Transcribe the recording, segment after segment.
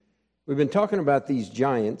We've been talking about these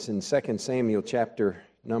giants in 2 Samuel chapter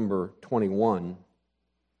number 21.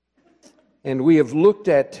 And we have looked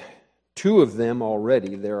at two of them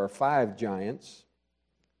already. There are 5 giants.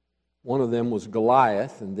 One of them was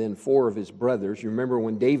Goliath, and then 4 of his brothers. You remember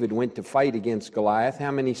when David went to fight against Goliath,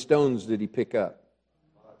 how many stones did he pick up?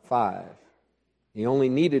 5. He only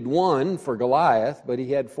needed 1 for Goliath, but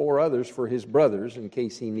he had 4 others for his brothers in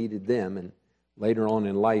case he needed them, and later on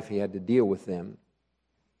in life he had to deal with them.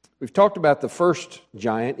 We've talked about the first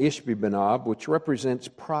giant, Ishbi-benob, which represents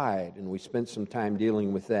pride, and we spent some time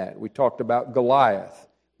dealing with that. We talked about Goliath.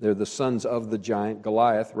 They're the sons of the giant.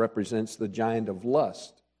 Goliath represents the giant of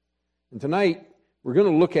lust. And tonight, we're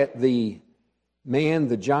going to look at the man,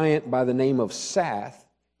 the giant by the name of Sath.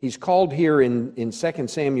 He's called here in 2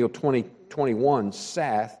 Samuel 21,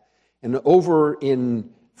 Sath. And over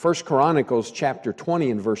in 1 Chronicles chapter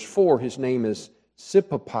 20 and verse 4, his name is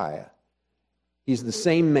Sippapiah. He's the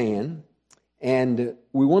same man, and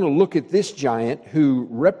we want to look at this giant who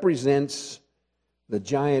represents the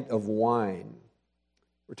giant of wine.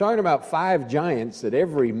 We're talking about 5 giants that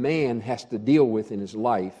every man has to deal with in his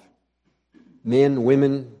life. Men,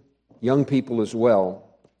 women, young people as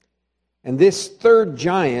well. And this third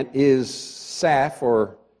giant is Sath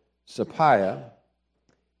or Sippapiah.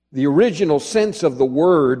 The original sense of the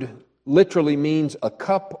word literally means a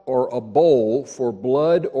cup or a bowl for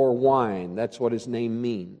blood or wine. That's what his name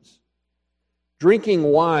means. Drinking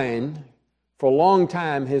wine for a long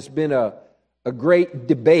time has been a great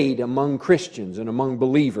debate among Christians and among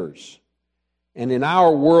believers. And in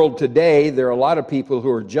our world today, there are a lot of people who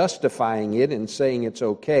are justifying it and saying it's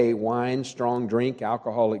okay, wine, strong drink,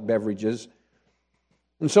 alcoholic beverages.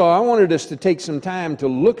 And so I wanted us to take some time to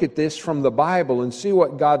look at this from the Bible and see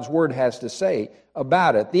what God's Word has to say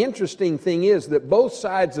about it. The interesting thing is that both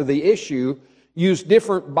sides of the issue use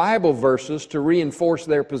different Bible verses to reinforce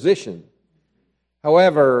their position.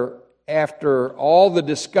 However, after all the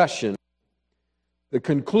discussion, the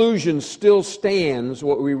conclusion still stands,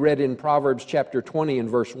 what we read in Proverbs chapter 20 and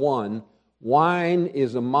verse 1. Wine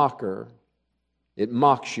is a mocker. It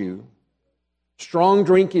mocks you. Strong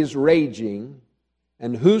drink is raging.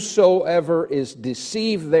 And whosoever is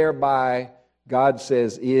deceived thereby, God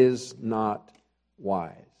says, is not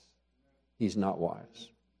wise. He's not wise.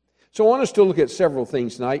 So I want us to look at several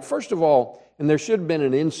things tonight. First of all, and there should have been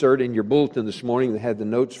an insert in your bulletin this morning that had the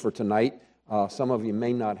notes for tonight. Some of you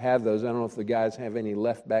may not have those. I don't know if the guys have any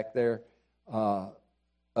left back there.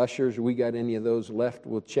 Ushers, we got any of those left?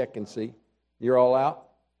 We'll check and see. You're all out?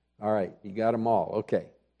 All right, you got them all. Okay,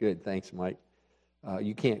 good. Thanks, Mike.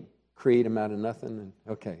 You can't create them out of nothing?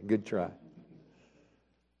 Okay, good try.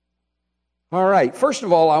 All right, first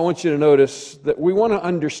of all, I want you to notice that we want to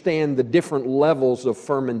understand the different levels of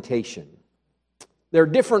fermentation. There are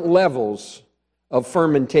different levels of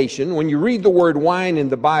fermentation. When you read the word wine in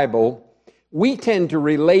the Bible, we tend to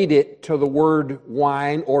relate it to the word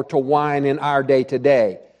wine or to wine in our day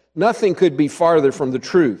today. Nothing could be farther from the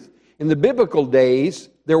truth. In the biblical days,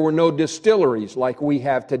 there were no distilleries like we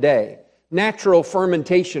have today. Natural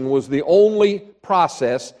fermentation was the only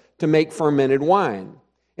process to make fermented wine.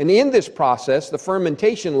 And in this process, the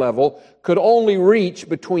fermentation level could only reach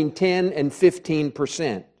between 10 and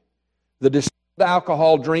 15%. The distilled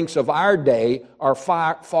alcohol drinks of our day are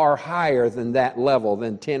far, far higher than that level,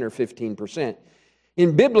 than 10 or 15%.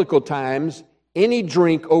 In biblical times, any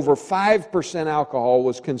drink over 5% alcohol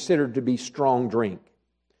was considered to be strong drink.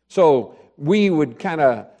 So we would kind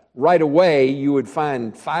of, right away, you would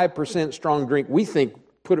find 5% strong drink. We think,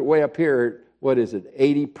 put it way up here, what is it,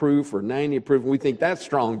 80 proof or 90 proof? We think that's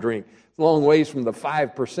strong drink. It's a long ways from the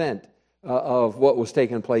 5% of what was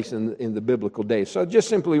taking place in the biblical days. So just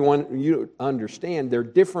simply want you to understand there are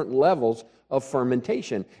different levels of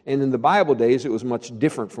fermentation. And in the Bible days, it was much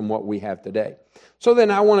different from what we have today. So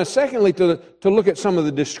then I want to secondly to look at some of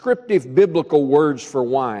the descriptive biblical words for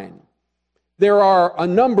wine. There are a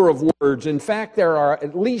number of words. In fact, there are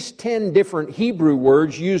at least 10 different Hebrew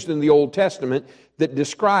words used in the Old Testament that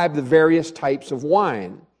describe the various types of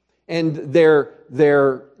wine. And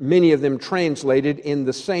they're many of them translated in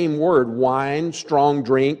the same word, wine, strong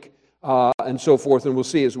drink, and so forth. And we'll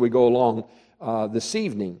see as we go along this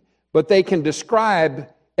evening. But they can describe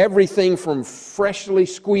everything from freshly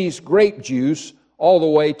squeezed grape juice all the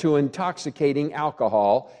way to intoxicating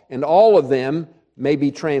alcohol. And all of them may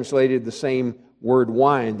be translated the same word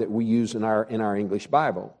wine that we use in our English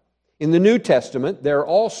Bible. In the New Testament, there are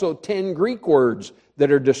also 10 Greek words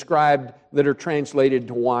that are translated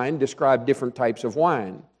to wine, describe different types of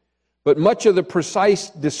wine. But much of the precise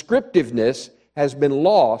descriptiveness has been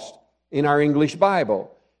lost in our English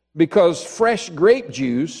Bible because fresh grape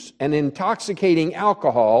juice and intoxicating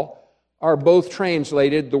alcohol are both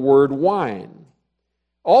translated the word wine.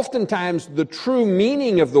 Oftentimes, the true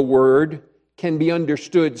meaning of the word can be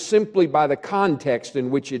understood simply by the context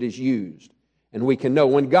in which it is used. And we can know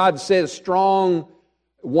when God says strong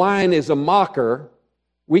wine is a mocker,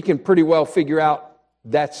 we can pretty well figure out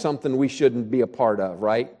that's something we shouldn't be a part of,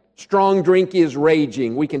 right? Strong drink is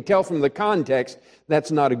raging. We can tell from the context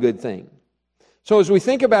that's not a good thing. So as we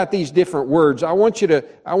think about these different words, I want you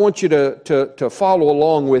to follow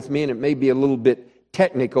along with me, and it may be a little bit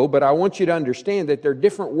technical, but I want you to understand that there are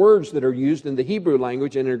different words that are used in the Hebrew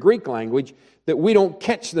language and in the Greek language that we don't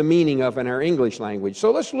catch the meaning of in our English language.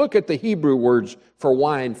 So let's look at the Hebrew words for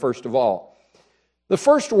wine first of all. The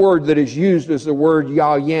first word that is used is the word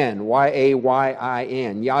yayin,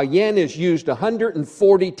 Y-A-Y-I-N. Yayin is used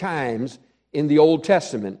 140 times in the Old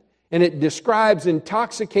Testament, and it describes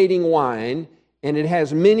intoxicating wine, and it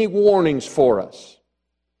has many warnings for us.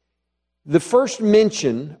 The first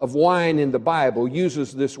mention of wine in the Bible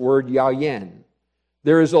uses this word yayin.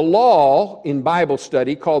 There is a law in Bible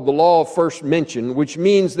study called the law of first mention, which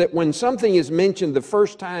means that when something is mentioned the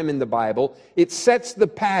first time in the Bible, it sets the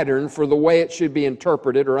pattern for the way it should be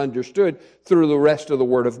interpreted or understood through the rest of the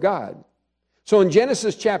Word of God. So in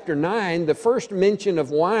Genesis chapter 9, the first mention of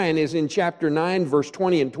wine is in chapter 9, verse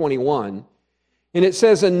 20 and 21. And it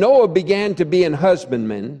says, "And Noah began to be an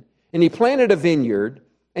husbandman, and he planted a vineyard,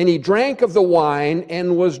 and he drank of the wine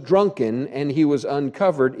and was drunken, and he was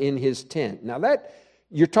uncovered in his tent." Now that,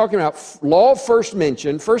 you're talking about law of first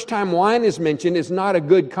mention. First time wine is mentioned is not a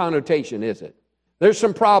good connotation, is it? There's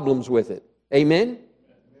some problems with it. Amen?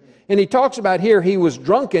 And he talks about here, he was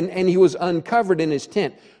drunken and he was uncovered in his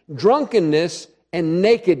tent. Drunkenness and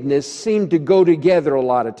nakedness seem to go together a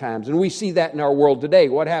lot of times. And we see that in our world today.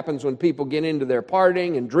 What happens when people get into their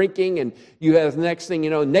partying and drinking, and you have the next thing you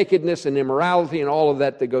know, nakedness and immorality and all of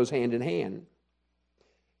that goes hand in hand.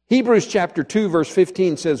 Hebrews chapter 2 verse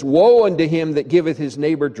 15 says, "Woe unto him that giveth his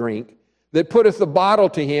neighbor drink, that putteth the bottle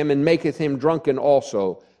to him and maketh him drunken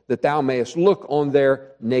also, that thou mayest look on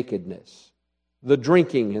their nakedness." The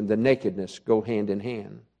drinking and the nakedness go hand in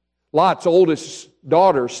hand. Lot's oldest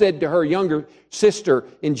daughter said to her younger sister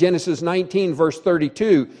in Genesis 19 verse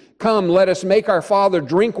 32, "Come, let us make our father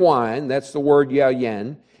drink wine," that's the word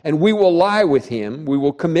yayin, "and we will lie with him, we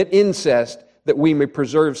will commit incest, that we may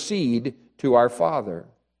preserve seed to our father."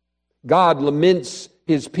 God laments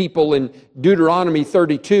his people in Deuteronomy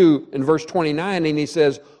 32 and verse 29, and he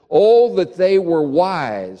says, "Oh, that they were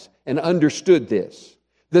wise and understood this,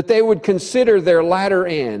 that they would consider their latter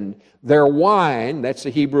end. Their wine," that's the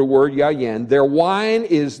Hebrew word yayin, "their wine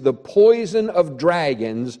is the poison of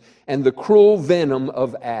dragons and the cruel venom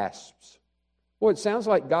of asps." Well, it sounds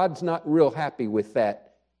like God's not real happy with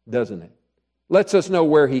that, doesn't it? Lets us know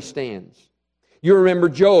where he stands. You remember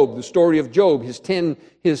Job, the story of Job, his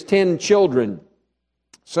 10 children,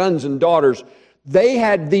 sons and daughters. They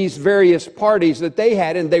had these various parties that they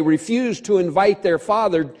had, and they refused to invite their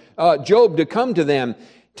father, Job, to come to them,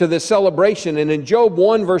 to the celebration. And in Job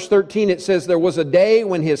 1 verse 13 it says, "There was a day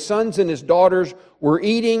when his sons and his daughters were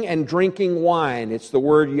eating and drinking wine." It's the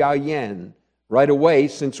word yayin. Right away,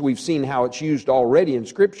 since we've seen how it's used already in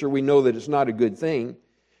Scripture, we know that it's not a good thing.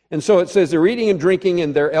 And so it says they're eating and drinking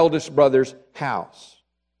in their eldest brother's house.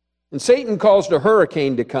 And Satan caused a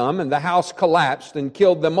hurricane to come, and the house collapsed and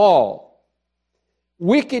killed them all.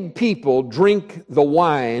 Wicked people drink the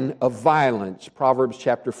wine of violence, Proverbs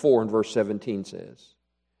chapter 4 and verse 17 says.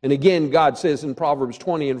 And again, God says in Proverbs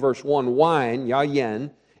 20 and verse 1, "Wine," yayin,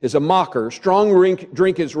 "is a mocker, strong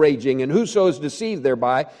drink is raging, and whoso is deceived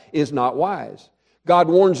thereby is not wise." God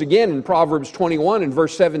warns again in Proverbs 21 and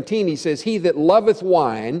verse 17, he says, "He that loveth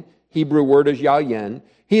wine," Hebrew word is yayin,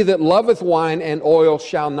 "he that loveth wine and oil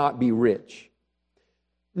shall not be rich."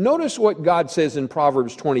 Notice what God says in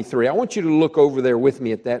Proverbs 23. I want you to look over there with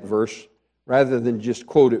me at that verse rather than just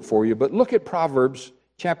quote it for you. But look at Proverbs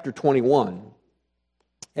chapter 21.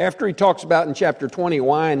 After he talks about in chapter 20,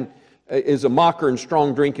 wine is a mocker and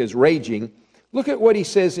strong drink is raging, look at what he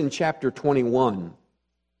says in chapter 21.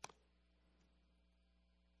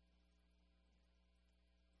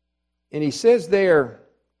 And he says there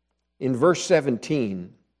in verse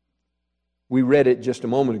 17, we read it just a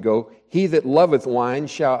moment ago, "He that loveth wine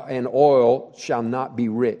and oil shall not be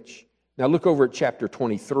rich." Now look over at chapter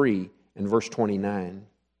 23 and verse 29.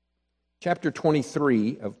 Chapter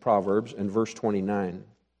 23 of Proverbs and verse 29.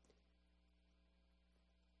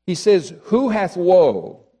 He says, "Who hath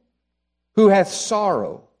woe? Who hath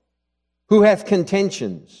sorrow? Who hath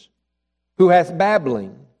contentions? Who hath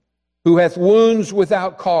babbling? Who hath wounds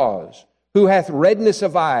without cause? Who hath redness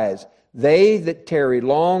of eyes? They that tarry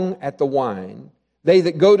long at the wine, they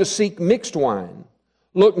that go to seek mixed wine.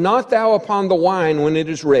 Look not thou upon the wine when it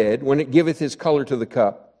is red, when it giveth his color to the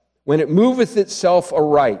cup, when it moveth itself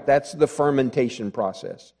aright. That's the fermentation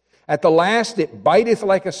process. At the last it biteth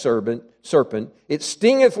like a serpent, it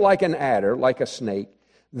stingeth like an adder, like a snake.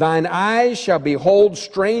 Thine eyes shall behold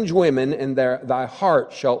strange women, and thy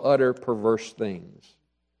heart shall utter perverse things.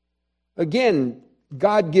 Again,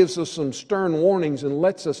 God gives us some stern warnings and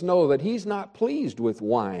lets us know that He's not pleased with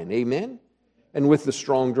wine, amen, and with the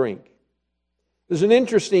strong drink. There's an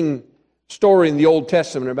interesting story in the Old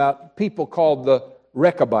Testament about people called the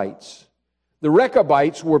Rechabites. The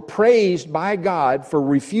Rechabites were praised by God for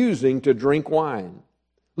refusing to drink wine.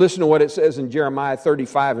 Listen to what it says in Jeremiah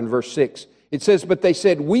 35 and verse 6. It says, But they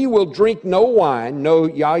said, We will drink no wine, no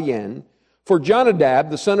yayin, for Jonadab,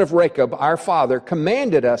 the son of Rechab, our father,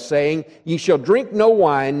 commanded us, saying, Ye shall drink no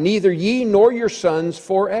wine, neither ye nor your sons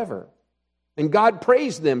forever. And God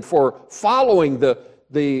praised them for following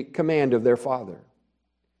the command of their father.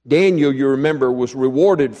 Daniel, you remember, was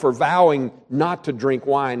rewarded for vowing not to drink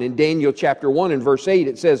wine. In Daniel chapter 1 and verse 8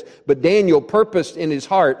 it says, But Daniel purposed in his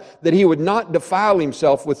heart that he would not defile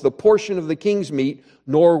himself with the portion of the king's meat,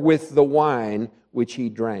 nor with the wine which he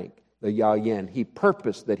drank, the yayin. He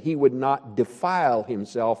purposed that he would not defile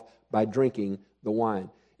himself by drinking the wine.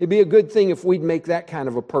 It'd be a good thing if we'd make that kind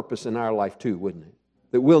of a purpose in our life too, wouldn't it?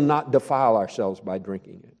 That we'll not defile ourselves by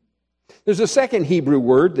drinking it. There's a second Hebrew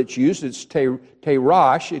word that's used. It's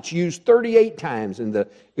terosh. It's used 38 times in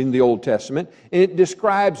the Old Testament, and it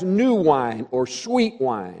describes new wine or sweet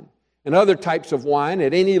wine and other types of wine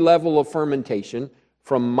at any level of fermentation,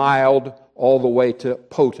 from mild all the way to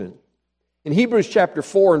potent. In Hebrews chapter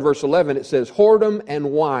 4 and verse 11, it says, Whoredom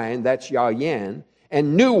and wine, that's yayin,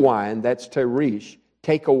 and new wine, that's teresh,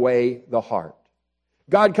 take away the heart.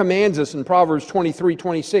 God commands us in Proverbs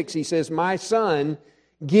 23:26, He says, My son,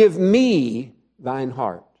 give me thine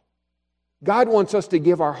heart. God wants us to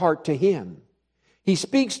give our heart to Him. He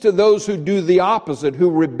speaks to those who do the opposite,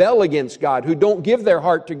 who rebel against God, who don't give their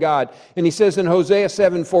heart to God. And He says in Hosea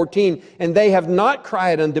 7:14, And they have not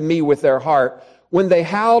cried unto me with their heart. When they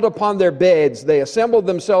howled upon their beds, they assembled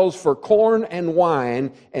themselves for corn and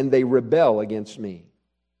wine, and they rebel against me.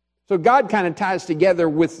 So God kind of ties together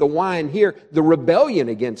with the wine here the rebellion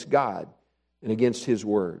against God and against His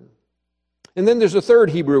Word. And then there's a third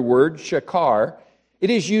Hebrew word, shakar. It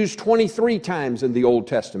is used 23 times in the Old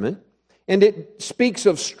Testament, and it speaks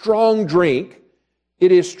of strong drink.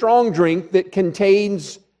 It is strong drink that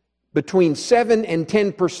contains between 7 and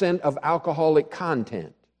 10% of alcoholic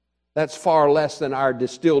content. That's far less than our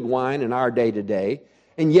distilled wine in our day-to-day,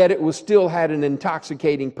 and yet it still had an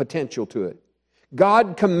intoxicating potential to it.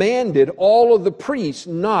 God commanded all of the priests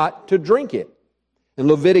not to drink it. In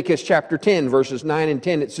Leviticus chapter 10, verses 9 and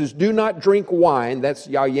 10, it says, Do not drink wine, that's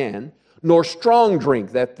yayin, nor strong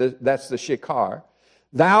drink, that's the shikar,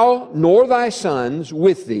 thou nor thy sons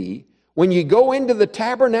with thee, when ye go into the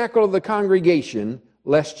tabernacle of the congregation,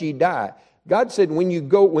 lest ye die. God said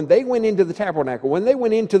when they went into the tabernacle, when they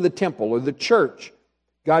went into the temple or the church,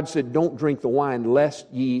 God said, don't drink the wine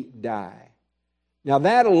lest ye die. Now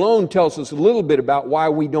that alone tells us a little bit about why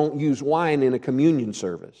we don't use wine in a communion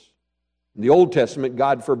service. In the Old Testament,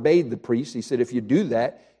 God forbade the priests. He said, if you do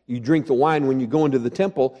that, you drink the wine when you go into the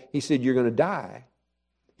temple, He said, you're going to die.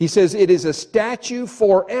 He says, it is a statute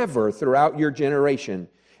forever throughout your generation,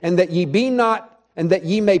 and that ye be not, and that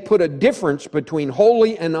ye may put a difference between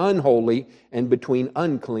holy and unholy, and between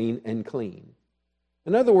unclean and clean.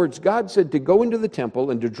 In other words, God said to go into the temple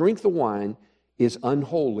and to drink the wine is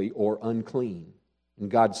unholy or unclean. And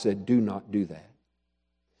God said, do not do that.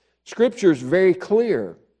 Scripture is very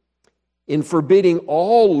clear in forbidding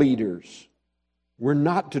all leaders. We're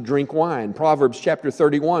not to drink wine. Proverbs chapter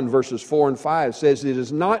 31, verses 4 and 5 says, It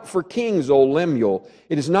is not for kings, O Lemuel.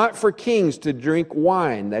 It is not for kings to drink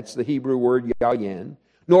wine. That's the Hebrew word yayin.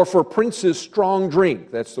 Nor for princes strong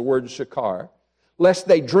drink. That's the word shakar. Lest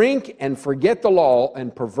they drink and forget the law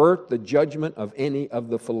and pervert the judgment of any of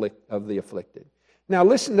the afflicted. Now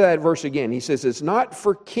listen to that verse again. He says, it's not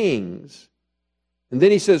for kings. And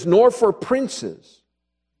then he says, nor for princes.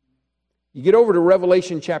 You get over to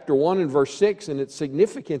Revelation chapter 1 and verse 6, and it's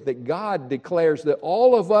significant that God declares that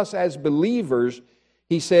all of us as believers,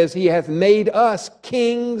 He says, He hath made us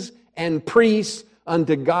kings and priests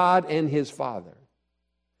unto God and His Father.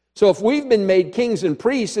 So if we've been made kings and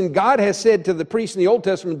priests, and God has said to the priests in the Old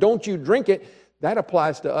Testament, don't you drink it, that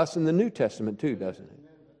applies to us in the New Testament too, doesn't it?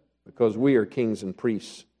 Because we are kings and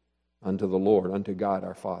priests unto the Lord, unto God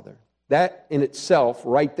our Father. That in itself,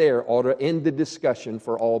 right there, ought to end the discussion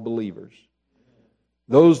for all believers.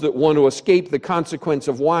 Those that want to escape the consequence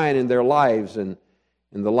of wine in their lives and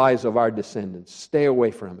in the lives of our descendants, stay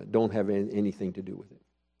away from it. Don't have anything to do with it.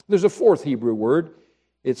 There's a fourth Hebrew word.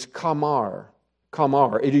 It's kamar.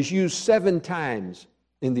 Kamar. It is used 7 times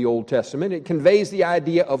in the Old Testament. It conveys the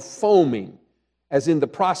idea of foaming, as in the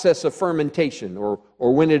process of fermentation or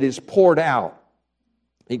when it is poured out.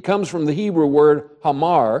 It comes from the Hebrew word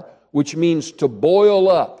hamar, which means to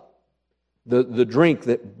boil up, the drink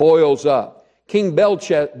that boils up. King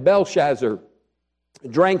Belshazzar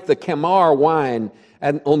drank the Kamar wine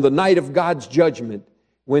on the night of God's judgment,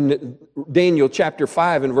 when Daniel chapter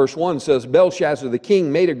 5 and verse 1 says, Belshazzar the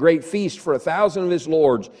king made a great feast for 1,000 of his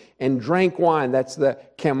lords and drank wine, that's the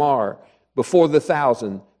Kamar, before the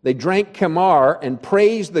 1,000. They drank Kamar and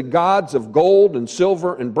praised the gods of gold and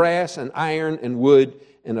silver and brass and iron and wood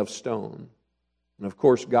and of stone. And of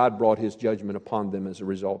course, God brought His judgment upon them as a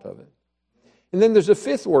result of it. And then there's a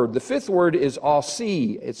fifth word. The fifth word is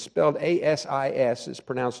Asis. It's spelled A-S-I-S. It's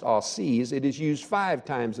pronounced Asis. It is used 5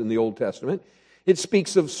 times in the Old Testament. It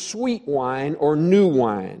speaks of sweet wine or new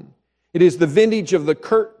wine. It is the vintage of the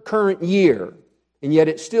current year, and yet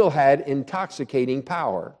it still had intoxicating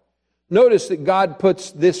power. Notice that God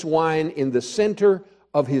puts this wine in the center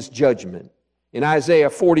of His judgment. In Isaiah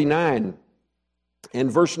 49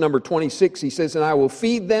 and verse number 26, He says, And I will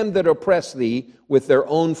feed them that oppress thee with their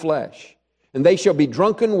own flesh, and they shall be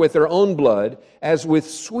drunken with their own blood, as with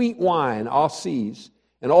sweet wine, Asis.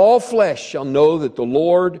 And all flesh shall know that the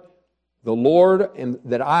Lord, and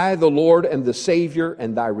that I, the Lord, am the Savior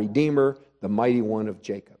and thy Redeemer, the mighty one of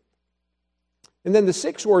Jacob. And then the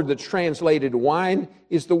sixth word that's translated wine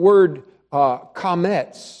is the word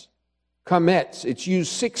chametz. Chametz. It's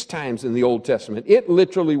used 6 times in the Old Testament. It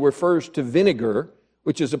literally refers to vinegar,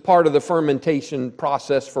 which is a part of the fermentation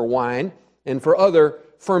process for wine and for other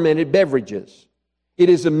fermented beverages.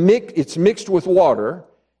 It's mixed with water,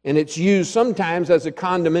 and it's used sometimes as a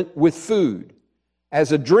condiment with food.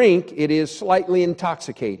 As a drink, it is slightly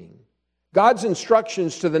intoxicating. God's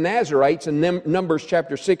instructions to the Nazarites in Numbers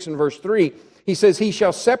chapter 6 and verse 3, He says, He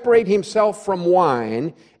shall separate himself from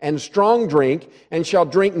wine and strong drink, and shall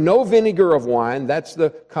drink no vinegar of wine, that's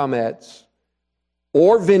the chametz,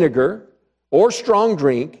 or vinegar, or strong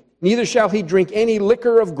drink, neither shall he drink any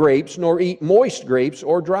liquor of grapes, nor eat moist grapes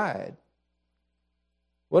or dried.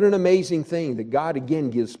 What an amazing thing that God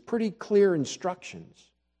again gives pretty clear instructions.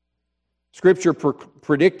 Scripture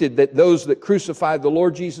predicted that those that crucified the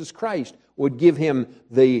Lord Jesus Christ would give Him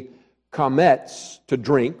the chametz to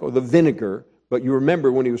drink, or the vinegar, but you remember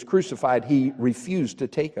when He was crucified, He refused to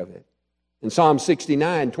take of it. In Psalm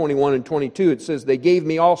 69, 21 and 22, it says, They gave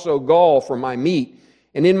me also gall for my meat,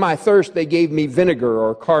 and in my thirst they gave me vinegar,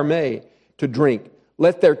 or carme, to drink.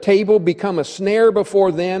 Let their table become a snare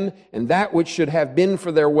before them, and that which should have been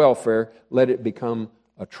for their welfare, let it become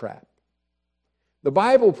a trap. The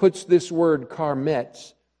Bible puts this word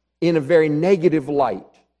chametz in a very negative light.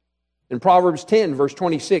 In Proverbs 10, verse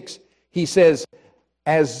 26, he says,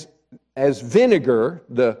 as vinegar,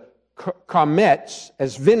 the chametz,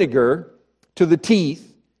 as vinegar to the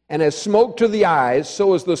teeth, and as smoke to the eyes,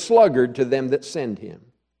 so is the sluggard to them that send him.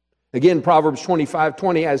 Again, Proverbs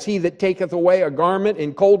 25:20, as he that taketh away a garment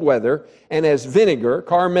in cold weather, and as vinegar,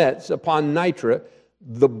 chametz, upon nitre,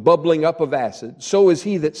 the bubbling up of acid, so is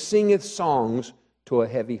he that singeth songs to a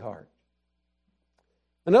heavy heart.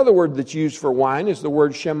 Another word that's used for wine is the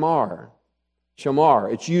word shamar.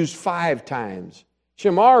 Shamar. It's used 5 times.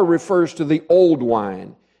 Shamar refers to the old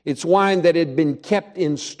wine. It's wine that had been kept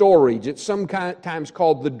in storage. It's sometimes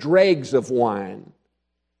called the dregs of wine.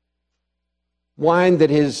 Wine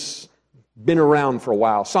that has been around for a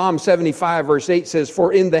while. Psalm 75 verse 8 says,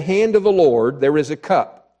 For in the hand of the Lord there is a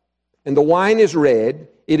cup, and the wine is red,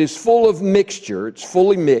 it is full of mixture, it's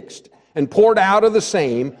fully mixed, and poured out of the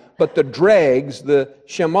same, but the dregs, the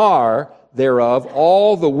shamar thereof,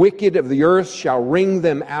 all the wicked of the earth shall wring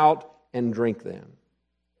them out and drink them.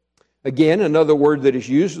 Again, another word that is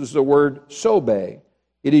used is the word sobe.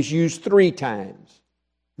 It is used 3 times.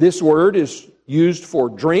 This word is used for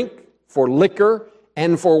drink, for liquor,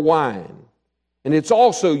 and for wine. And it's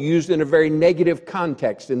also used in a very negative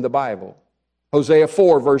context in the Bible. Hosea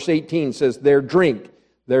 4 verse 18 says, Their drink,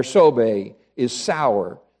 their sobe, is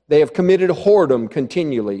sour. They have committed whoredom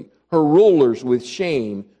continually. Her rulers with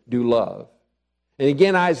shame do love. And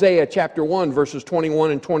again, Isaiah chapter 1, verses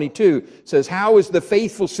 21 and 22 says, How is the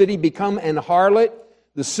faithful city become an harlot?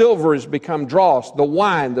 The silver has become dross, the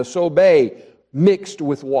wine, the sobe, mixed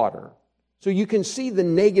with water. So you can see the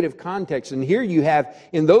negative context. And here you have,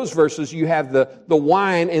 in those verses, you have the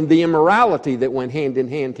wine and the immorality that went hand in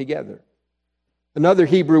hand together. Another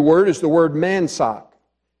Hebrew word is the word mansak.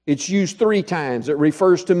 It's used 3 times. It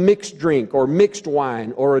refers to mixed drink or mixed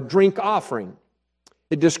wine or a drink offering.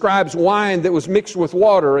 It describes wine that was mixed with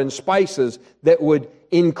water and spices that would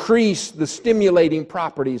increase the stimulating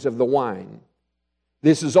properties of the wine.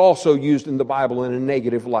 This is also used in the Bible in a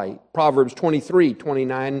negative light. Proverbs 23,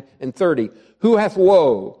 29, and 30. Who hath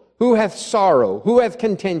woe? Who hath sorrow? Who hath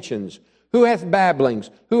contentions? Who hath babblings?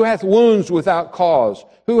 Who hath wounds without cause?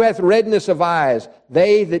 Who hath redness of eyes?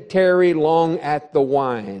 They that tarry long at the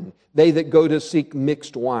wine. They that go to seek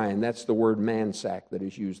mixed wine. That's the word mansack that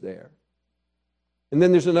is used there. And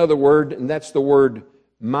then there's another word, and that's the word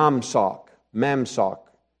mamsok. Mamsok.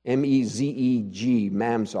 M-E-Z-E-G.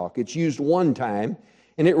 Mamsok. It's used one time,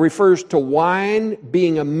 and it refers to wine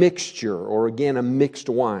being a mixture, or again, a mixed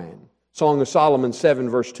wine. Song of Solomon 7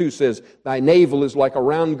 verse 2 says, Thy navel is like a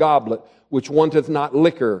round goblet, which wanteth not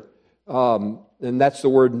liquor. And that's the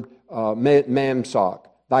word mamsok.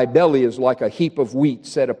 Thy belly is like a heap of wheat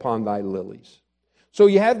set upon thy lilies. So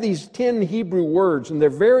you have these 10 Hebrew words, and they're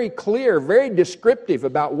very clear, very descriptive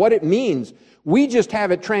about what it means. We just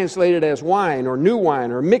have it translated as wine or new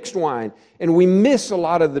wine or mixed wine, and we miss a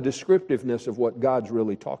lot of the descriptiveness of what God's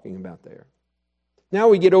really talking about there. Now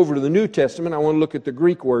we get over to the New Testament. I want to look at the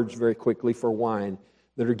Greek words very quickly for wine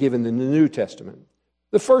that are given in the New Testament.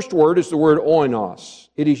 The first word is the word oinos.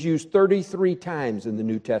 It is used 33 times in the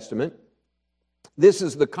New Testament. This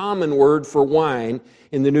is the common word for wine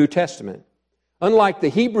in the New Testament. Unlike the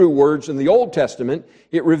Hebrew words in the Old Testament,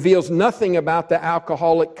 it reveals nothing about the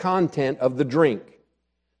alcoholic content of the drink.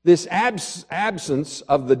 This absence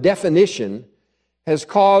of the definition has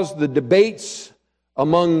caused the debates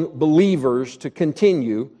among believers to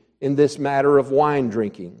continue in this matter of wine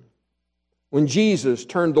drinking. When Jesus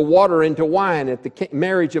turned the water into wine at the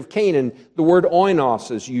marriage of Canaan, the word oinos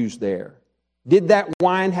is used there. Did that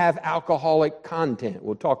wine have alcoholic content?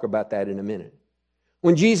 We'll talk about that in a minute.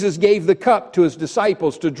 When Jesus gave the cup to his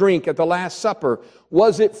disciples to drink at the Last Supper,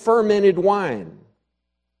 was it fermented wine?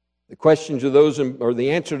 The questions of those, or the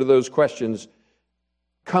answer to those questions,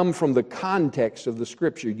 come from the context of the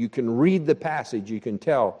Scripture. You can read the passage, you can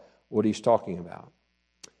tell what he's talking about.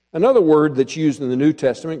 Another word that's used in the New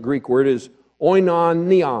Testament, Greek word, is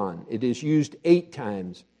oinonion. It is used 8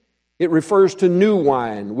 times. It refers to new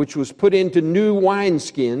wine, which was put into new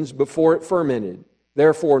wineskins before it fermented.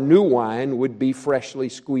 Therefore, new wine would be freshly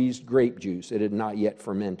squeezed grape juice. It had not yet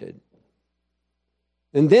fermented.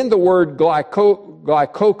 And then the word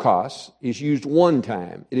glycokos is used 1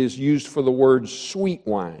 time. It is used for the word sweet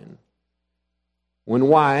wine. When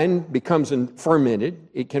wine becomes fermented,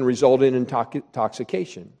 it can result in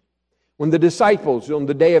intoxication. When the disciples on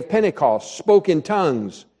the day of Pentecost spoke in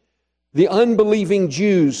tongues, the unbelieving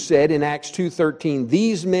Jews said in Acts 2:13,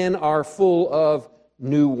 "These men are full of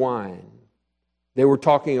new wine." They were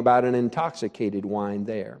talking about an intoxicated wine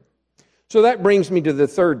there. So that brings me to the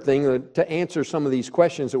third thing, to answer some of these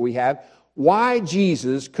questions that we have. Why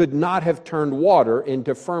Jesus could not have turned water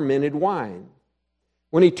into fermented wine?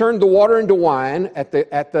 When he turned the water into wine at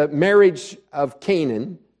the marriage of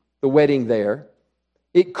Canaan, the wedding there,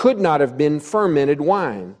 it could not have been fermented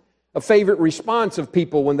wine. A favorite response of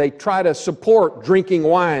people when they try to support drinking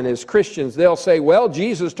wine as Christians, they'll say, well,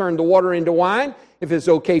 Jesus turned the water into wine. If it's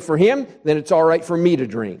okay for him, then it's all right for me to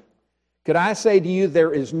drink. Could I say to you,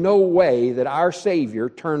 there is no way that our Savior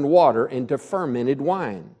turned water into fermented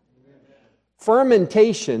wine.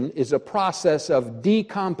 Fermentation is a process of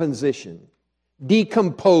decomposition,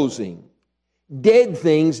 decomposing. Dead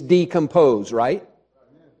things decompose, right?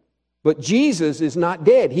 But Jesus is not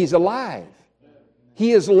dead. He's alive.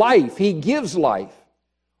 He is life. He gives life.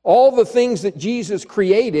 All the things that Jesus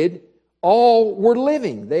created, all were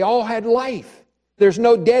living. They all had life. There's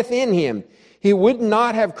no death in him. He would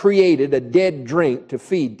not have created a dead drink to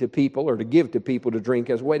feed to people or to give to people to drink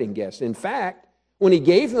as wedding guests. In fact, when he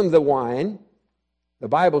gave them the wine, the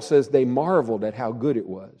Bible says they marveled at how good it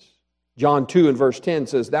was. John 2 and verse 10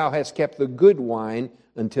 says, "Thou hast kept the good wine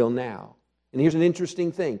until now." And here's an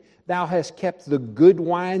interesting thing. Thou hast kept the good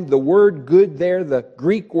wine. The word good there, the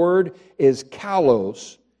Greek word is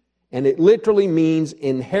kalos, and it literally means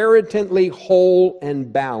inherently whole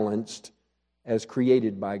and balanced as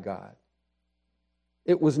created by God.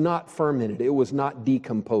 It was not fermented. It was not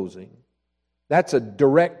decomposing. That's a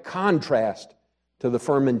direct contrast to the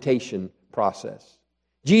fermentation process.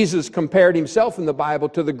 Jesus compared himself in the Bible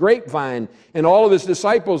to the grapevine, and all of his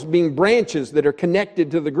disciples being branches that are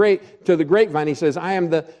connected to the grapevine. He says, I am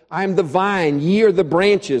the vine, ye are the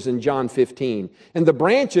branches in John 15. And the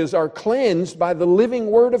branches are cleansed by the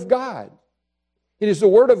living Word of God. It is the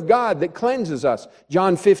Word of God that cleanses us.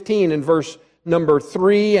 John 15 and verse number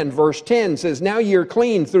 3 and verse 10 says, "Now ye are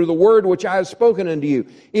clean through the word which I have spoken unto you.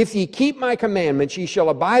 If ye keep my commandments, ye shall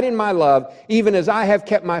abide in my love, even as I have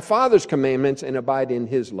kept my Father's commandments and abide in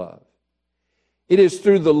his love." It is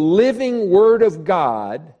through the living Word of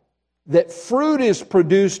God that fruit is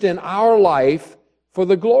produced in our life for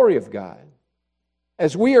the glory of God.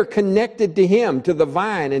 As we are connected to Him, to the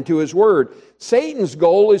vine, and to His Word, Satan's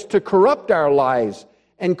goal is to corrupt our lives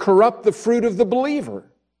and corrupt the fruit of the believer.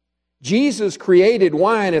 Jesus created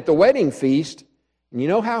wine at the wedding feast, and you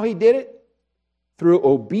know how He did it? Through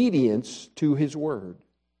obedience to His Word.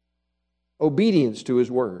 Obedience to His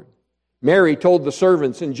Word. Mary told the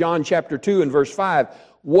servants in John chapter 2 and verse 5,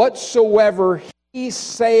 "Whatsoever He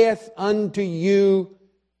saith unto you,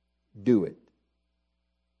 do it."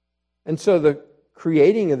 And so the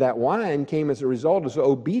creating of that wine came as a result of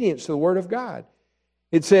obedience to the Word of God.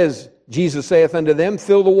 It says, Jesus saith unto them,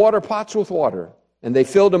 "Fill the water pots with water." And they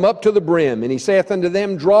filled them up to the brim. And He saith unto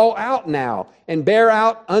them, "Draw out now, and bear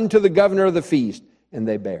out unto the governor of the feast." And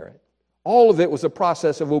they bear it. All of it was a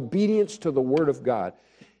process of obedience to the Word of God.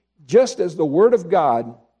 Just as the Word of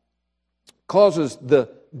God causes the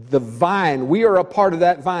vine, we are a part of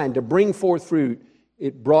that vine, to bring forth fruit,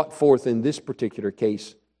 it brought forth in this particular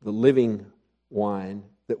case the living wine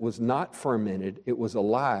that was not fermented, it was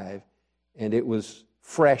alive, and it was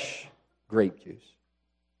fresh grape juice.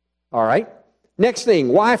 All right? Next thing,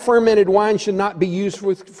 why fermented wine should not be used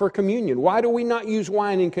for communion. Why do we not use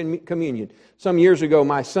wine in communion? Some years ago,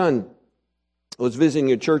 my son was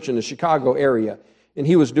visiting a church in the Chicago area, and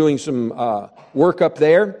he was doing some work up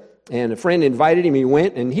there, and a friend invited him. He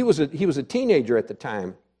went, and he was a teenager at the time.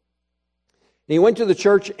 And he went to the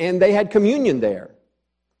church, and they had communion there.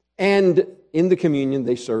 And in the communion,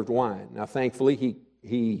 they served wine. Now, thankfully,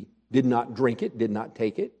 he did not drink it, did not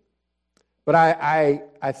take it. But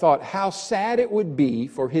I thought how sad it would be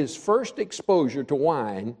for his first exposure to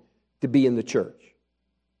wine to be in the church.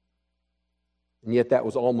 And yet that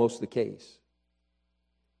was almost the case.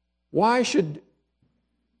 Why should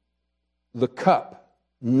the cup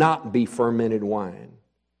not be fermented wine?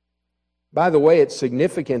 By the way, it's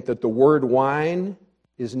significant that the word wine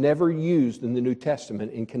is never used in the New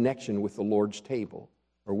Testament in connection with the Lord's table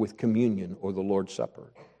or with communion or the Lord's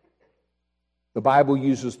Supper. The Bible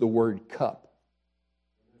uses the word cup.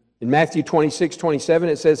 In Matthew 26:27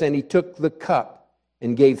 it says, "And He took the cup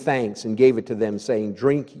and gave thanks and gave it to them, saying,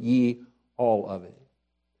 Drink ye all of it."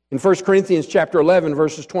 In 1 Corinthians chapter 11,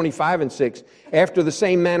 verses 25 and 6, "After the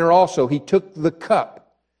same manner also He took the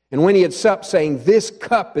cup, and when He had supped, saying, This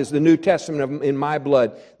cup is the New Testament in my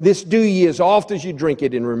blood. This do ye as oft as you drink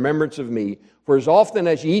it in remembrance of me. For as often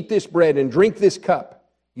as you eat this bread and drink this cup,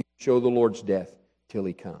 you show the Lord's death till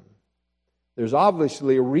He come." There's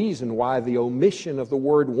obviously a reason why the omission of the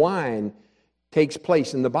word wine takes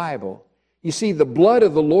place in the Bible. You see, the blood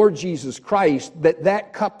of the Lord Jesus Christ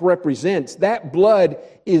that cup represents, that blood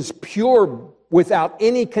is pure without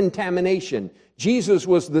any contamination. Jesus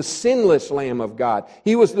was the sinless Lamb of God.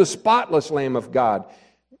 He was the spotless Lamb of God.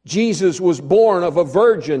 Jesus was born of a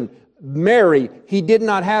virgin, Mary. He did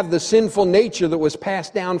not have the sinful nature that was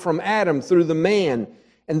passed down from Adam through the man,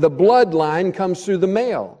 and the bloodline comes through the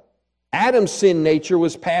male. Adam's sin nature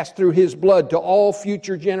was passed through his blood to all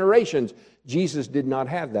future generations. Jesus did not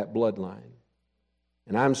have that bloodline.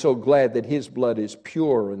 And I'm so glad that His blood is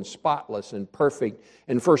pure and spotless and perfect.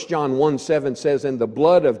 And 1 John 1:7 says, "And the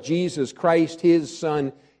blood of Jesus Christ, His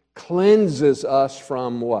Son, cleanses us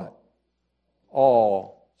from" what?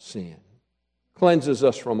 All sin. Cleanses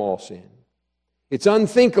us from all sin. It's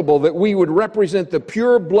unthinkable that we would represent the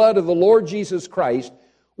pure blood of the Lord Jesus Christ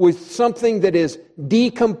with something that is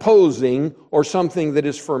decomposing or something that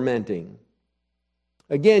is fermenting.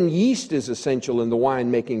 Again, yeast is essential in the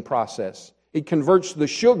wine-making process. It converts the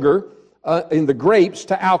sugar in the grapes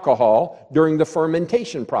to alcohol during the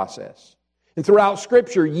fermentation process. And throughout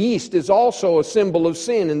Scripture, yeast is also a symbol of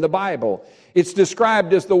sin in the Bible. It's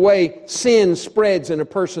described as the way sin spreads in a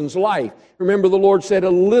person's life. Remember, the Lord said, "A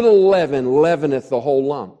little leaven leaveneth the whole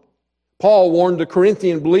lump." Paul warned the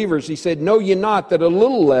Corinthian believers, he said, "Know ye not that a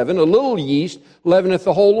little leaven, a little yeast, leaveneth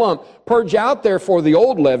the whole lump? Purge out therefore the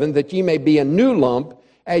old leaven, that ye may be a new lump,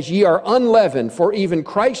 as ye are unleavened. For even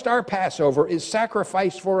Christ our Passover is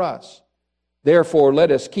sacrificed for us. Therefore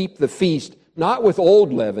let us keep the feast, not with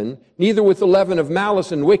old leaven, neither with the leaven of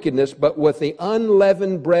malice and wickedness, but with the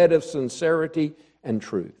unleavened bread of sincerity and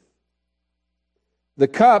truth." The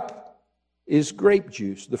cup is grape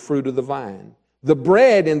juice, the fruit of the vine. The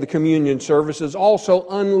bread in the communion service is also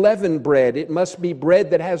unleavened bread. It must be bread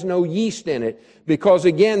that has no yeast in it, because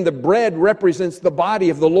again, the bread represents the body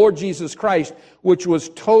of the Lord Jesus Christ, which was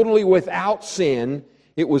totally without sin.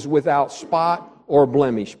 It was without spot or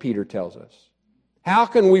blemish, Peter tells us. How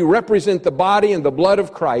can we represent the body and the blood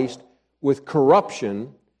of Christ with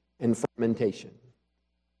corruption and fermentation?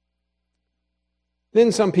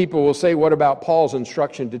 Then some people will say, what about Paul's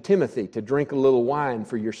instruction to Timothy to drink a little wine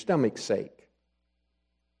for your stomach's sake?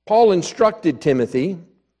 Paul instructed Timothy,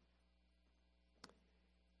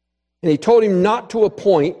 and he told him not to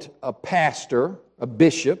appoint a pastor, a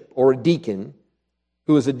bishop, or a deacon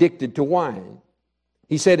who is addicted to wine.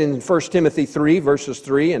 He said in 1 Timothy 3, verses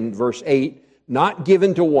 3 and verse 8, not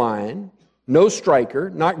given to wine, no striker,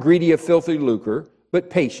 not greedy of filthy lucre, but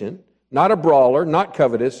patient, not a brawler, not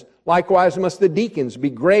covetous. Likewise must the deacons be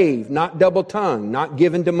grave, not double-tongued, not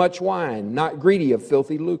given to much wine, not greedy of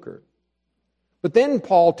filthy lucre. But then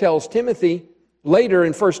Paul tells Timothy, later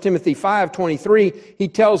in 1 Timothy 5:23, he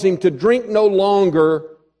tells him to drink no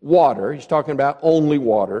longer water. He's talking about only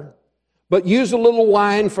water. But use a little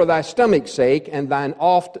wine for thy stomach's sake and thine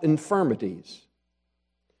oft infirmities.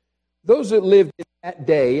 Those that lived in that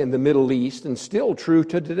day in the Middle East, and still true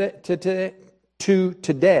to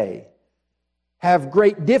today, have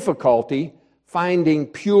great difficulty finding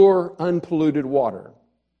pure, unpolluted water.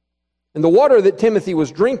 And the water that Timothy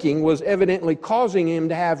was drinking was evidently causing him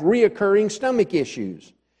to have reoccurring stomach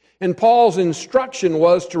issues. And Paul's instruction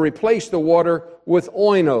was to replace the water with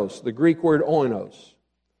oinos, the Greek word oinos.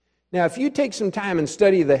 Now, if you take some time and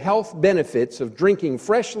study the health benefits of drinking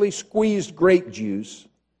freshly squeezed grape juice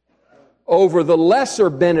over the lesser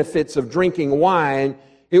benefits of drinking wine,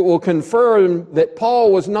 it will confirm that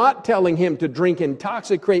Paul was not telling him to drink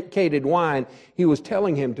intoxicated wine. He was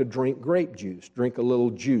telling him to drink grape juice, drink a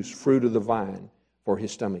little juice, fruit of the vine, for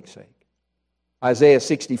his stomach's sake. Isaiah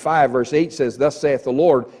 65, verse 8 says, thus saith the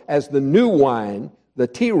Lord, as the new wine, the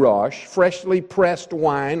tirosh, freshly pressed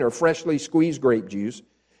wine or freshly squeezed grape juice,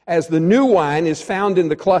 as the new wine is found in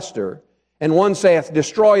the cluster, and one saith,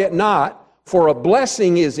 destroy it not, for a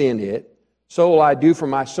blessing is in it, so will I do for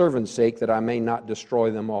my servant's sake, that I may not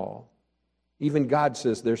destroy them all. Even God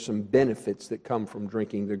says there's some benefits that come from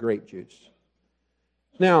drinking the grape juice.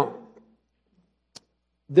 Now,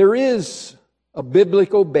 there is a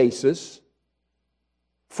biblical basis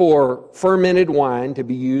for fermented wine to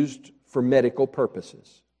be used for medical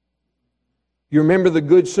purposes. You remember the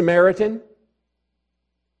Good Samaritan?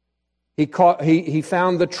 He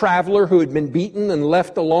found the traveler who had been beaten and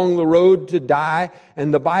left along the road to die,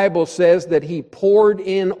 and the Bible says that he poured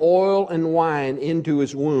in oil and wine into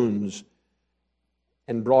his wounds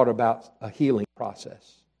and brought about a healing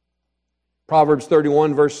process. Proverbs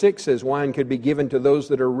 31 verse 6 says wine could be given to those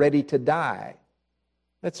that are ready to die.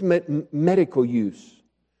 That's medical use.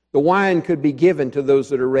 The wine could be given to those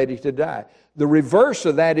that are ready to die. The reverse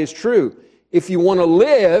of that is true. If you want to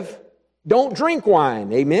live, don't drink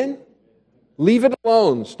wine. Amen? Leave it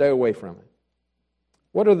alone. Stay away from it.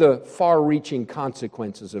 What are the far-reaching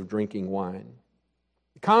consequences of drinking wine?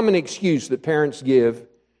 The common excuse that parents give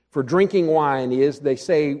for drinking wine is they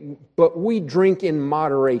say, but we drink in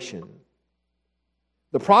moderation.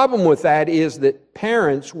 The problem with that is that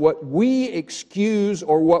parents, what we excuse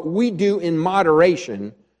or what we do in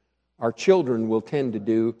moderation, our children will tend to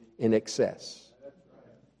do in excess.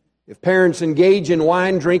 If parents engage in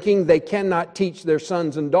wine drinking, they cannot teach their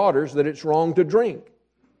sons and daughters that it's wrong to drink.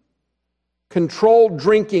 Controlled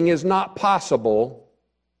drinking is not possible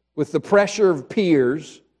with the pressure of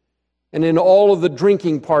peers and in all of the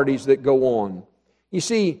drinking parties that go on. You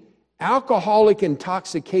see, alcoholic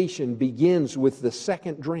intoxication begins with the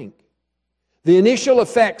second drink. The initial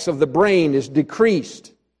effects of the brain is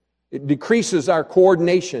decreased. It decreases our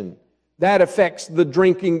coordination. That affects the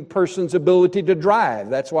drinking person's ability to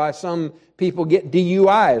drive. That's why some people get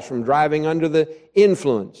DUIs from driving under the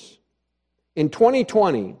influence. In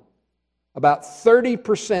 2020, about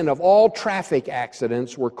 30% of all traffic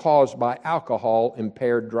accidents were caused by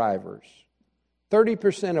alcohol-impaired drivers.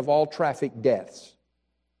 30% of all traffic deaths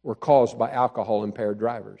were caused by alcohol-impaired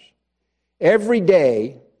drivers. Every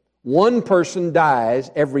day, one person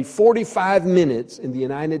dies every 45 minutes in the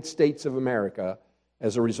United States of America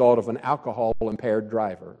as a result of an alcohol-impaired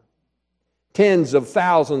driver. Tens of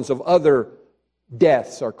thousands of other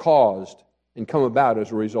deaths are caused and come about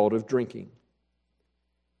as a result of drinking.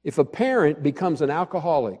 If a parent becomes an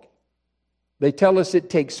alcoholic, they tell us it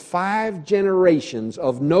takes 5 generations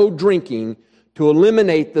of no drinking to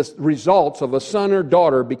eliminate the results of a son or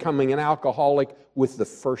daughter becoming an alcoholic with the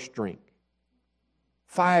first drink.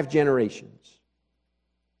 5 generations.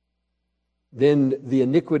 Then the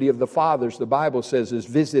iniquity of the fathers, the Bible says, is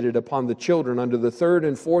visited upon the children unto the 3rd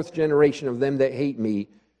and 4th generation of them that hate me,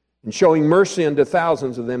 and showing mercy unto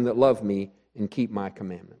thousands of them that love me and keep my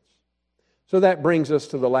commandments. So that brings us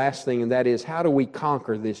to the last thing, and that is, how do we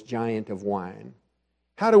conquer this giant of wine?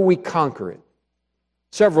 How do we conquer it?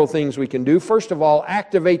 Several things we can do. First of all,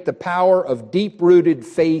 activate the power of deep-rooted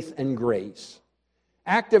faith and grace.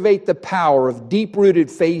 activate the power of deep-rooted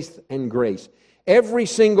faith and grace. Every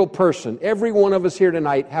single person, every one of us here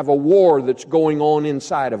tonight have a war that's going on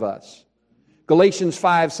inside of us. Galatians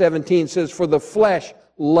 5:17 says, "For the flesh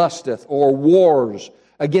lusteth," or wars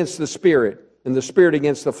against the Spirit, and the Spirit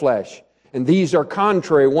against the flesh. And these are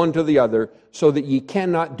contrary one to the other, so that ye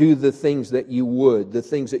cannot do the things that you would, the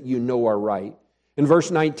things that you know are right. And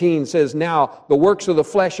verse 19 says, "Now the works of the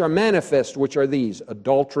flesh are manifest, which are these: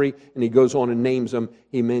 adultery," and he goes on and names them.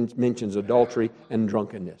 He mentions adultery and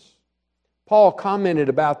drunkenness. Paul commented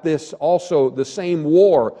about this also, the same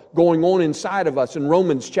war going on inside of us in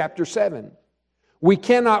Romans chapter 7. We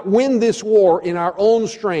cannot win this war in our own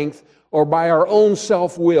strength or by our own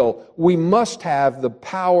self-will. We must have the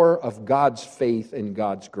power of God's faith and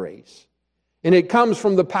God's grace. And it comes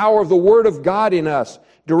from the power of the Word of God in us,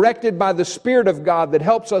 directed by the Spirit of God that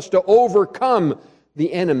helps us to overcome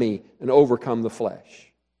the enemy and overcome the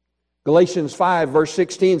flesh. Galatians 5 verse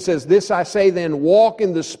 16 says, "This I say then, walk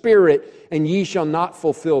in the Spirit, and ye shall not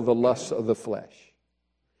fulfill the lusts of the flesh."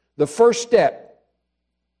 The first step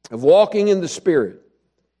of walking in the Spirit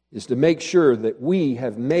is to make sure that we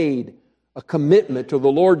have made a commitment to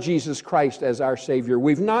the Lord Jesus Christ as our Savior.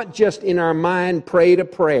 We've not just in our mind prayed a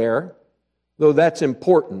prayer, though that's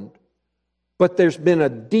important, but there's been a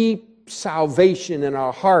deep salvation in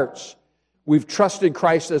our hearts. We've trusted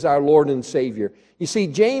Christ as our Lord and Savior. You see,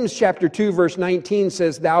 James chapter 2 verse 19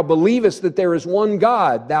 says, "Thou believest that there is one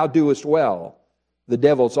God, thou doest well. The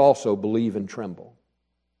devils also believe and tremble."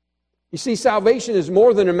 You see, salvation is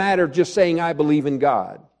more than a matter of just saying, "I believe in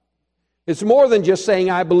God." It's more than just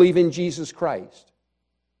saying, "I believe in Jesus Christ."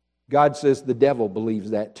 God says the devil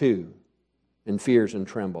believes that too and fears and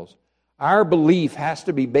trembles. Our belief has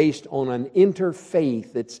to be based on an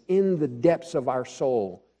interfaith that's in the depths of our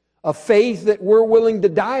soul, a faith that we're willing to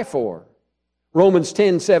die for. Romans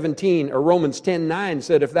 10:17 or Romans 10:9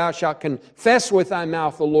 said, "If thou shalt confess with thy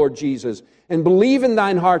mouth the Lord Jesus and believe in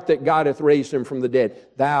thine heart that God hath raised him from the dead,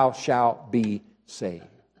 thou shalt be saved."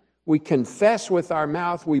 We confess with our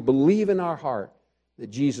mouth, we believe in our heart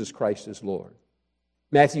that Jesus Christ is Lord.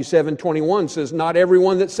 Matthew 7:21 says, "Not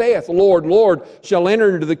everyone that saith, Lord, Lord, shall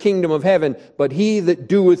enter into the kingdom of heaven, but he that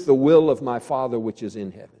doeth the will of my Father which is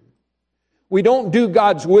in heaven." We don't do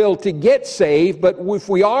God's will to get saved, but if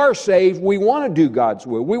we are saved, we want to do God's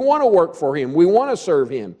will. We want to work for Him. We want to serve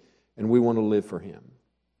Him. And we want to live for Him.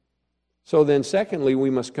 So then, secondly, we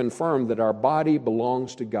must confirm that our body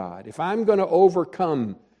belongs to God. If I'm going to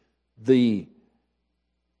overcome the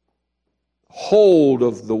hold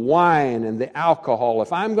of the wine and the alcohol,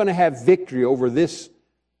 if I'm going to have victory over this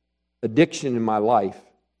addiction in my life,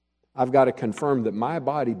 I've got to confirm that my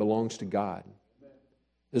body belongs to God.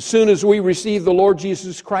 As soon as we receive the Lord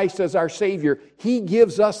Jesus Christ as our Savior, He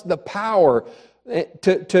gives us the power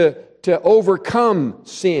to overcome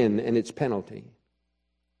sin and its penalty.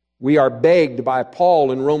 We are begged by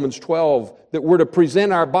Paul in Romans 12 that we're to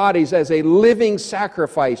present our bodies as a living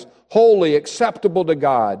sacrifice, holy, acceptable to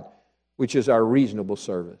God, which is our reasonable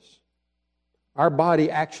service. Our body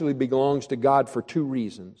actually belongs to God for two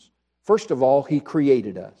reasons. First of all, He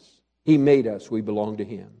created us. He made us. We belong to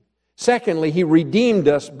Him. Secondly, He redeemed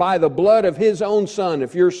us by the blood of His own Son,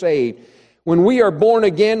 if you're saved. When we are born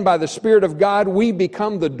again by the Spirit of God, we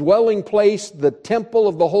become the dwelling place, the temple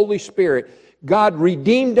of the Holy Spirit. God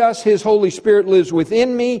redeemed us. His Holy Spirit lives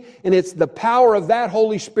within me, and it's the power of that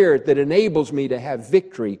Holy Spirit that enables me to have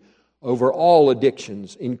victory over all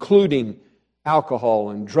addictions, including alcohol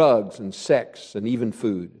and drugs and sex and even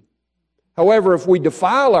food. However, if we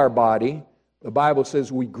defile our body, the Bible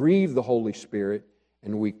says we grieve the Holy Spirit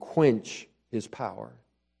and we quench His power.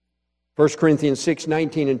 1 Corinthians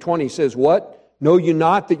 6:19 and 20 says, "What? Know you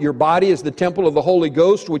not that your body is the temple of the Holy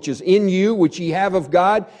Ghost, which is in you, which ye have of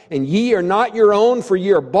God, and ye are not your own, for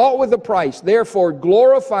ye are bought with a price. Therefore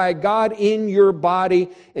glorify God in your body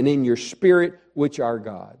and in your spirit, which are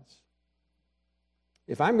God's."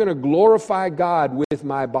 If I'm going to glorify God with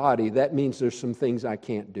my body, that means there's some things I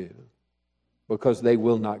can't do, because they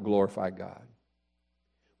will not glorify God.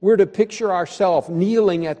 We're to picture ourselves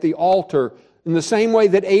kneeling at the altar in the same way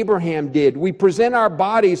that Abraham did. We present our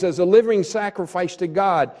bodies as a living sacrifice to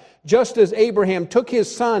God, just as Abraham took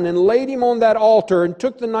his son and laid him on that altar and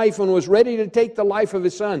took the knife and was ready to take the life of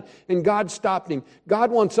his son, and God stopped him.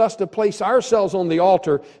 God wants us to place ourselves on the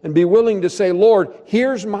altar and be willing to say, "Lord,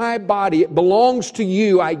 here's my body. It belongs to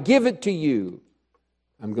you. I give it to you.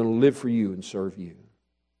 I'm going to live for you and serve you."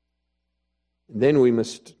 And then we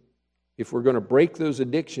must, if we're going to break those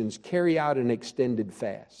addictions, carry out an extended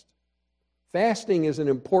fast. Fasting is an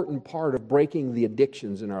important part of breaking the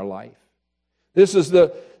addictions in our life. This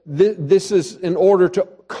is in order to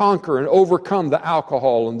conquer and overcome the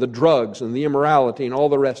alcohol and the drugs and the immorality and all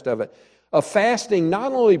the rest of it. A fasting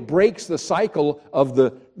not only breaks the cycle of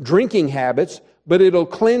the drinking habits, but it'll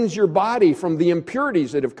cleanse your body from the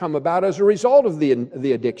impurities that have come about as a result of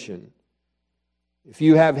the addiction. If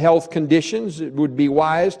you have health conditions, it would be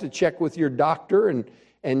wise to check with your doctor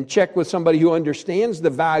and check with somebody who understands the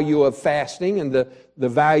value of fasting and the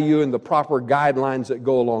value and the proper guidelines that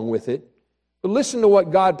go along with it. But listen to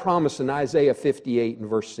what God promised in Isaiah 58 and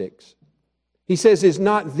verse 6. He says, "Is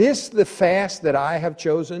not this the fast that I have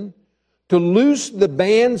chosen? To loose the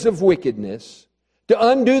bands of wickedness, to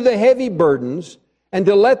undo the heavy burdens, and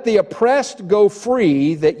to let the oppressed go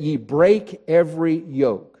free, that ye break every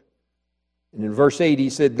yoke." And in verse 8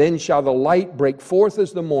 he said, "Then shall the light break forth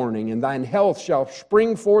as the morning, and thine health shall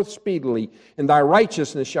spring forth speedily, and thy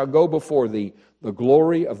righteousness shall go before thee. The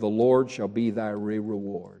glory of the Lord shall be thy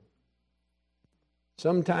reward."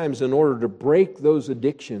 Sometimes in order to break those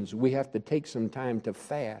addictions, we have to take some time to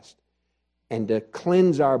fast and to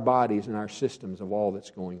cleanse our bodies and our systems of all that's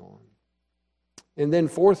going on. And then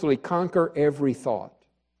fourthly, conquer every thought.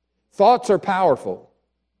 Thoughts are powerful.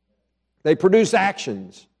 They produce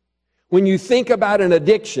actions. When you think about an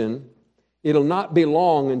addiction, it'll not be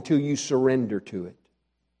long until you surrender to it.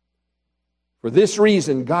 For this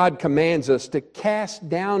reason, God commands us to cast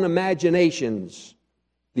down imaginations,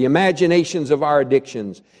 the imaginations of our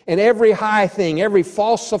addictions, and every high thing, every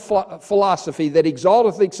false philosophy that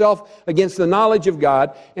exalteth itself against the knowledge of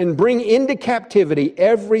God, and bring into captivity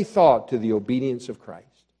every thought to the obedience of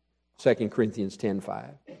Christ. 2 Corinthians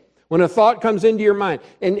 10:5. When a thought comes into your mind,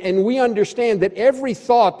 and we understand that every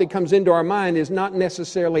thought that comes into our mind is not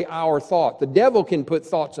necessarily our thought. The devil can put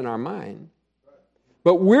thoughts in our mind.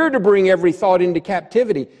 But we're to bring every thought into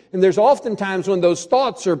captivity. And there's often times when those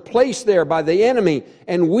thoughts are placed there by the enemy,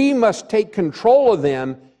 and we must take control of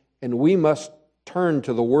them, and we must turn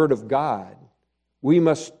to the Word of God. We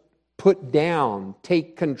must put down,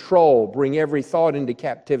 take control, bring every thought into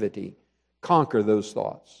captivity, conquer those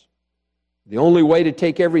thoughts. The only way to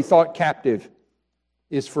take every thought captive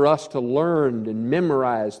is for us to learn and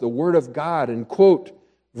memorize the Word of God and quote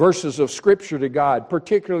verses of Scripture to God,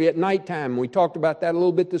 particularly at nighttime. We talked about that a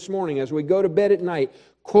little bit this morning. As we go to bed at night,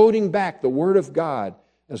 quoting back the Word of God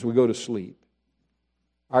as we go to sleep.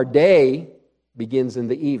 Our day begins in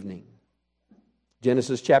the evening.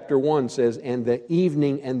 Genesis chapter 1 says, "And the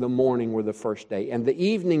evening and the morning were the first day, and the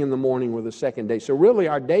evening and the morning were the second day." So really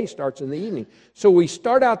our day starts in the evening. So we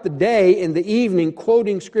start out the day in the evening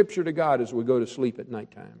quoting Scripture to God as we go to sleep at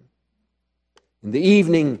nighttime. In the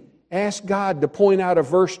evening, ask God to point out a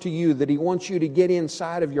verse to you that He wants you to get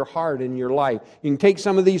inside of your heart and your life. You can take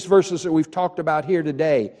some of these verses that we've talked about here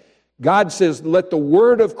today. God says, "Let the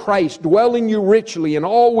word of Christ dwell in you richly in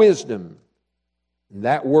all wisdom." And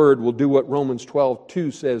that word will do what Romans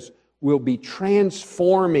 12:2 says, will be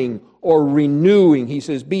transforming or renewing. He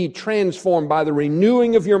says, "Be transformed by the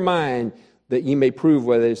renewing of your mind, that ye may prove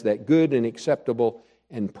whether it is that good and acceptable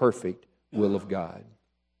and perfect will of God."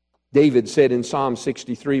 David said in Psalm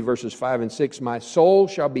 63, verses 5 and 6, "My soul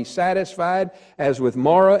shall be satisfied as with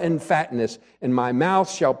marrow and fatness, and my mouth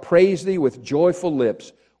shall praise thee with joyful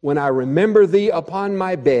lips, when I remember thee upon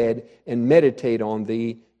my bed and meditate on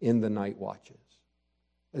thee in the night watches."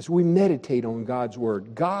 As we meditate on God's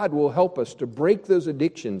Word, God will help us to break those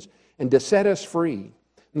addictions and to set us free.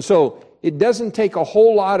 And so it doesn't take a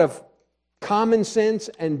whole lot of common sense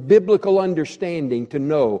and biblical understanding to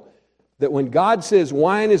know that when God says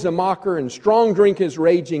wine is a mocker and strong drink is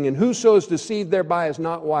raging and whoso is deceived thereby is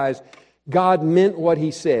not wise, God meant what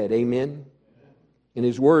He said. Amen? And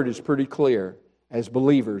His Word is pretty clear. As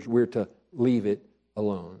believers, we're to leave it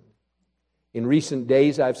alone. In recent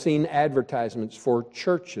days, I've seen advertisements for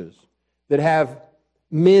churches that have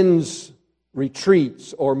men's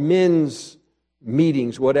retreats or men's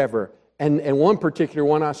meetings, whatever. And one particular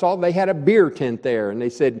one I saw, they had a beer tent there. And they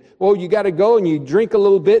said, well, you got to go and you drink a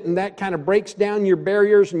little bit, and that kind of breaks down your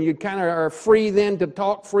barriers, and you kind of are free then to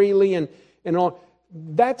talk freely and all.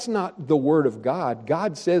 That's not the Word of God.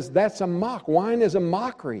 God says that's a mock. Wine is a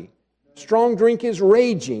mockery. Strong drink is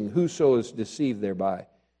raging. Whoso is deceived thereby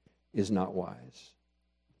is not wise.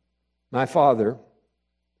 My father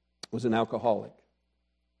was an alcoholic.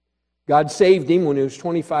 God saved him when he was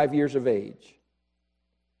 25 years of age.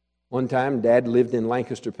 One time, Dad lived in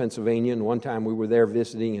Lancaster, Pennsylvania, and one time we were there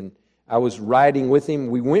visiting, and I was riding with him.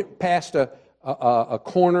 We went past a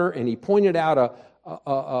corner, and he pointed out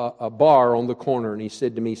a bar on the corner, and he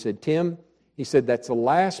said to me, he said, "Tim," he said, "that's the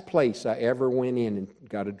last place I ever went in and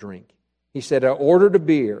got a drink." He said, "I ordered a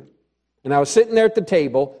beer. And I was sitting there at the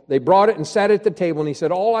table. They brought it and sat at the table, and he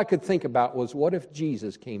said, all I could think about was, what if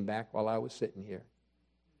Jesus came back while I was sitting here?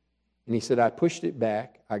 And he said, I pushed it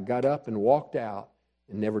back, I got up and walked out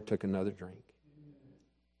and never took another drink.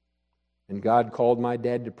 And God called my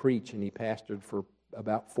dad to preach, and he pastored for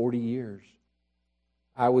about 40 years.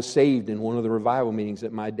 I was saved in one of the revival meetings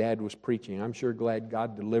that my dad was preaching. I'm sure glad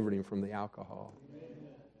God delivered him from the alcohol.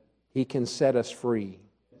 He can set us free.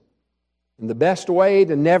 And the best way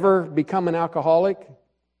to never become an alcoholic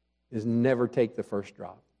is never take the first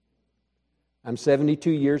drop. I'm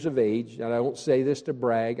 72 years of age, and I don't say this to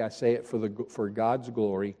brag. I say it for God's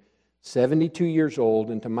glory. 72 years old,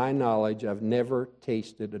 and to my knowledge, I've never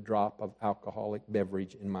tasted a drop of alcoholic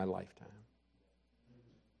beverage in my lifetime.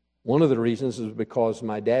 One of the reasons is because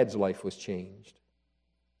my dad's life was changed.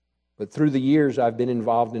 But through the years, I've been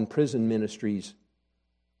involved in prison ministries,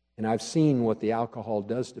 and I've seen what the alcohol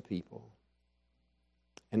does to people.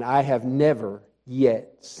 And I have never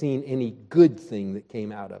yet seen any good thing that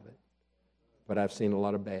came out of it. But I've seen a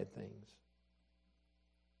lot of bad things.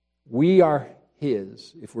 We are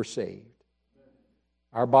His if we're saved.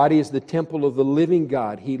 Our body is the temple of the living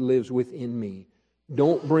God. He lives within me.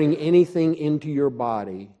 Don't bring anything into your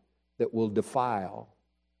body that will defile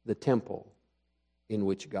the temple in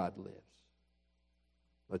which God lives.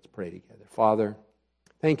 Let's pray together. Father,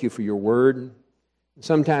 thank you for your word.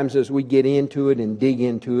 Sometimes as we get into it and dig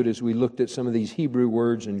into it, as we looked at some of these Hebrew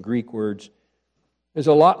words and Greek words, there's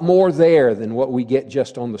a lot more there than what we get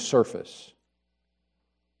just on the surface.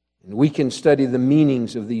 And we can study the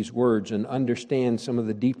meanings of these words and understand some of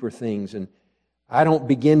the deeper things. And I don't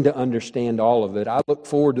begin to understand all of it. I look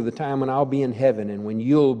forward to the time when I'll be in heaven and when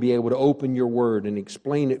you'll be able to open your word and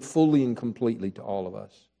explain it fully and completely to all of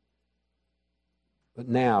us. But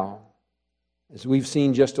now, as we've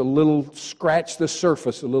seen just a little, scratch the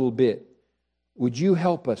surface a little bit, would you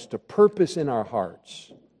help us to purpose in our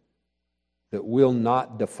hearts that we'll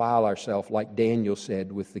not defile ourselves, like Daniel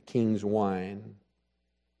said, with the king's wine.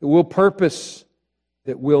 That we'll purpose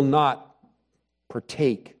that we'll not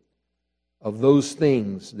partake of those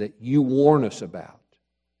things that you warn us about,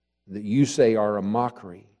 that you say are a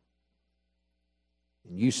mockery.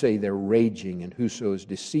 And you say they're raging, and whoso is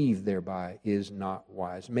deceived thereby is not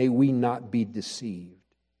wise. May we not be deceived.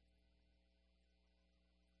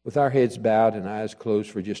 With our heads bowed and eyes closed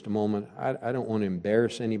for just a moment, I don't want to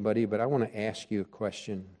embarrass anybody, but I want to ask you a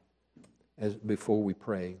question before we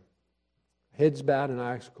pray. Heads bowed and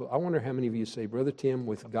eyes closed. I wonder how many of you say, Brother Tim,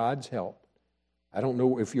 with God's help, I don't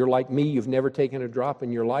know if you're like me, you've never taken a drop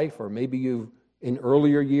in your life, or maybe you've in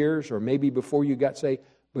earlier years, or maybe before you got saved,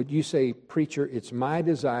 but you say, Preacher, it's my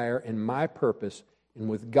desire and my purpose, and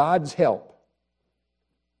with God's help,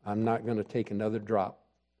 I'm not going to take another drop.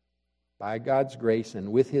 By God's grace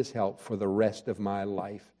and with His help for the rest of my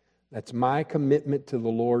life. That's my commitment to the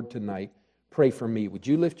Lord tonight. Pray for me. Would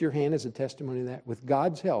you lift your hand as a testimony of that? With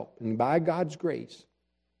God's help and by God's grace,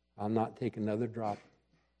 I'll not take another drop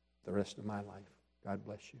the rest of my life. God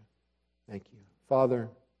bless you. Thank you. Father,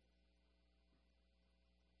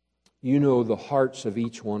 you know the hearts of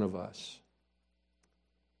each one of us.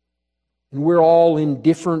 And we're all in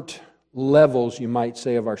different levels, you might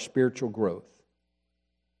say, of our spiritual growth.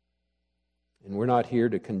 And we're not here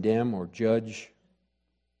to condemn or judge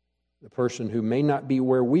the person who may not be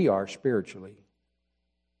where we are spiritually,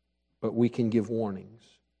 but we can give warnings.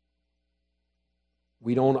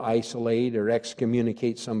 We don't isolate or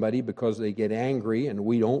excommunicate somebody because they get angry, and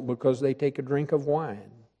we don't because they take a drink of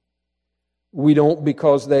wine. We don't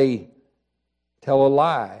because they tell a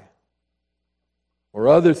lie or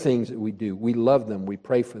other things that we do. We love them, we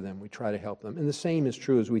pray for them, we try to help them. And the same is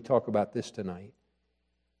true as we talk about this tonight.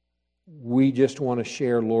 We just want to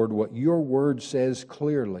share, Lord, what your word says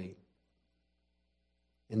clearly.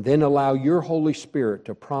 And then allow your Holy Spirit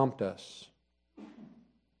to prompt us.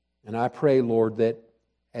 And I pray, Lord, that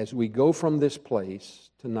as we go from this place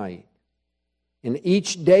tonight, in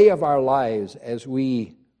each day of our lives, as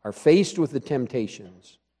we are faced with the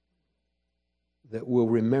temptations, that we'll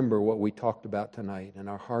remember what we talked about tonight, and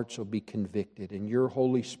our hearts will be convicted, and your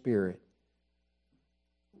Holy Spirit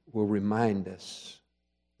will remind us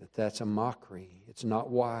that that's a mockery. It's not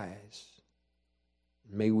wise.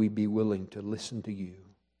 May we be willing to listen to you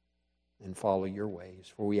and follow your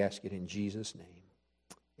ways. For we ask it in Jesus' name.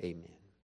 Amen.